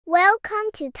Welcome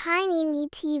to Tiny Me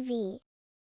TV.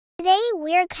 Today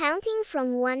we're counting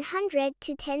from 100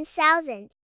 to 10,000.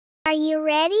 Are you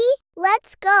ready?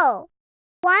 Let's go!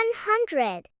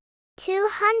 100,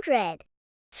 200,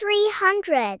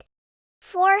 300,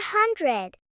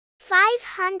 400,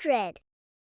 500,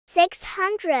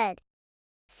 600,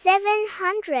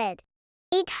 700,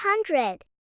 800,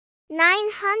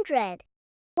 900,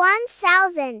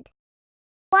 1,000,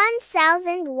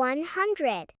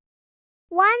 1,100,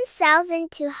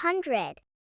 1,200,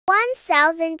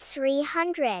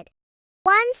 1,300,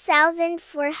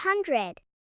 1,400,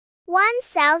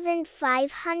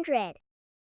 1,500.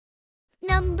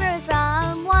 Numbers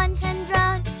from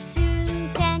 100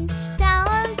 to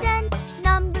 10,000.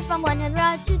 Numbers from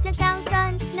 100 to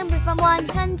 10,000. Numbers from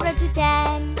 100 to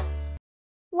 10.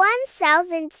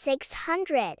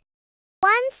 1,600,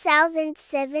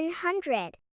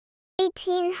 1,700,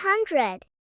 1,800,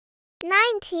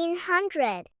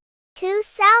 1,900,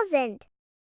 2,000,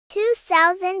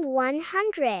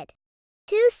 2,100,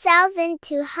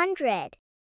 2,200,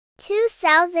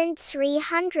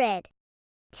 2,300,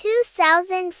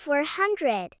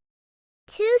 2,400,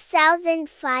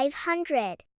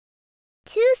 2,500,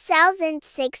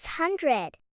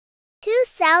 2,600,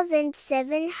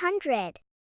 2,700,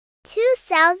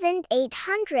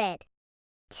 2,800,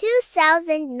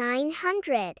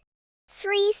 2,900,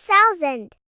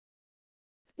 3,000.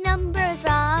 Numbers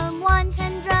from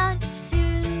 100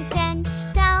 to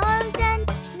 10,000.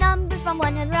 Numbers from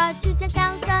 100 to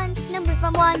 10,000. Numbers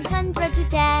from 100 to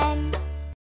 10.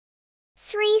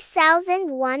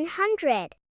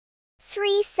 3,100,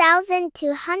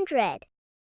 3,200,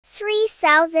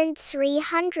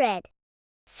 3,300,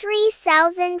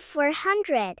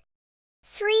 3,400,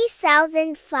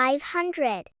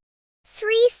 3,500,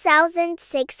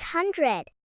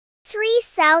 3,600,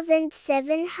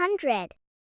 3,700,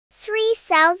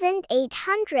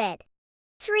 3,800,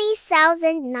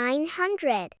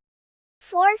 3,900,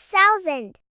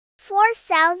 4,000,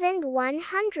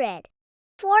 4,100,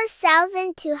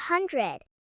 4,200,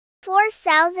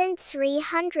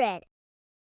 4,300,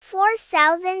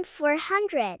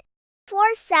 4,400,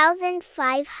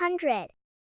 4,500.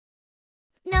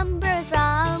 Numbers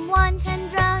from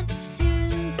 100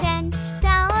 to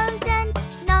 10,000.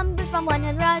 Numbers from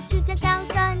 100 to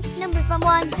 10,000. Numbers from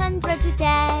 100 to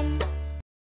 10.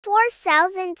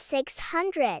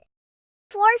 4,600,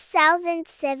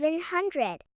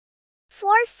 4,700,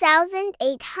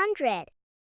 4,800,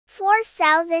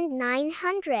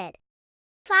 4,900,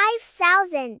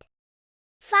 5,000,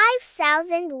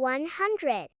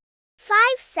 5,100,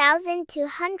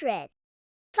 5,200,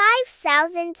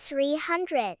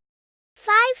 5,300,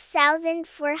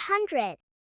 5,400,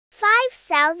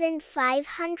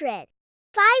 5,500,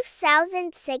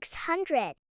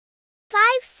 5,600,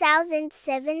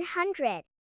 5,700,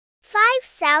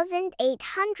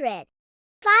 5,800,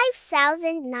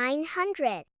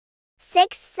 5,900,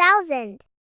 6,000.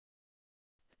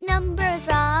 Numbers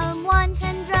from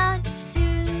 100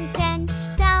 to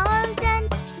 10,000.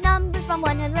 Numbers from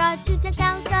 100 to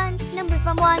 10,000. Numbers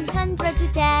from 100 to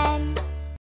 10.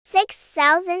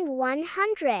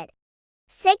 6,100,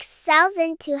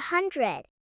 6,200,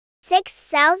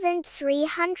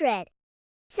 6,300,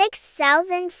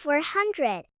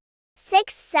 6,400,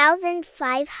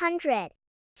 6,500,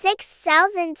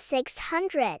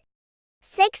 6,600,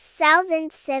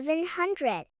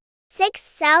 6,700,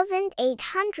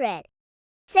 6,800,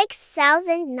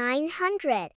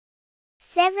 6,900,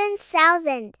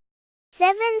 7,000,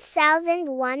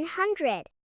 7,100,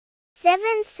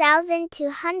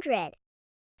 7,200,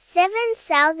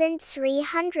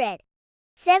 7,300,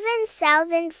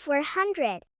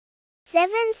 7,400,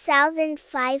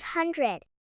 7,500.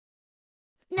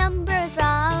 Numbers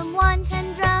from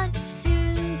 100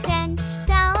 to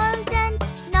 10,000.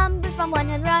 Numbers from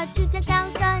 100 to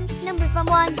 10,000. Numbers from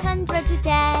 100 to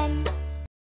 10.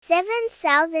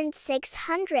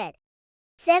 7,600,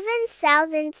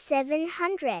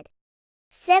 7,700,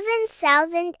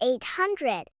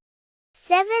 7,800,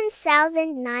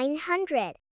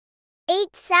 7,900,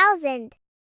 8,000,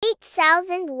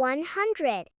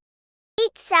 8,100,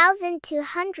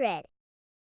 8,200,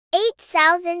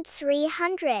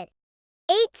 8,300,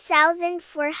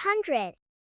 8,400,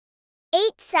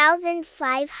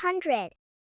 8,500,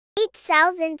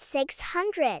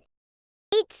 8,600,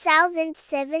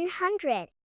 8,700,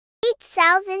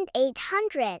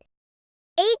 8,800,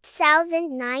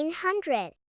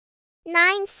 8,900,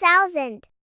 9,000.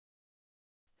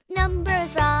 Numbers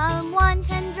from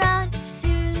 100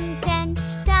 to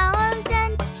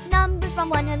 10,000. Numbers from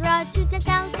 100 to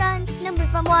 10,000. Numbers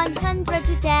from 100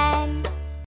 to 10.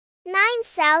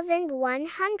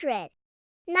 9,100,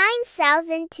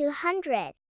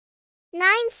 9,200,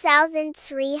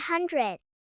 9,300,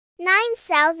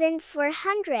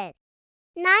 9,400,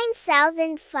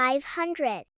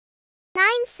 9,500,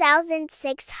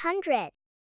 9,600,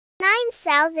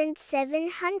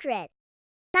 9,700,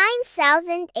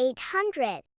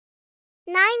 9,800,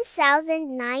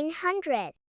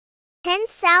 9,900,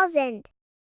 10,000.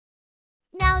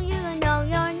 Now you know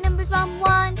your numbers from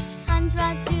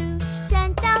 100 to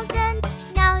 10,000.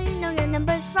 Now you know your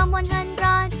numbers from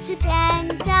 100 to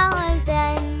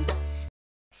 10,000.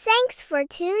 Thanks for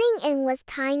tuning in with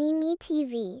Tiny Me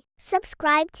TV.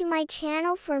 Subscribe to my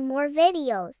channel for more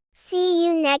videos. See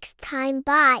you next time.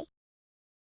 Bye.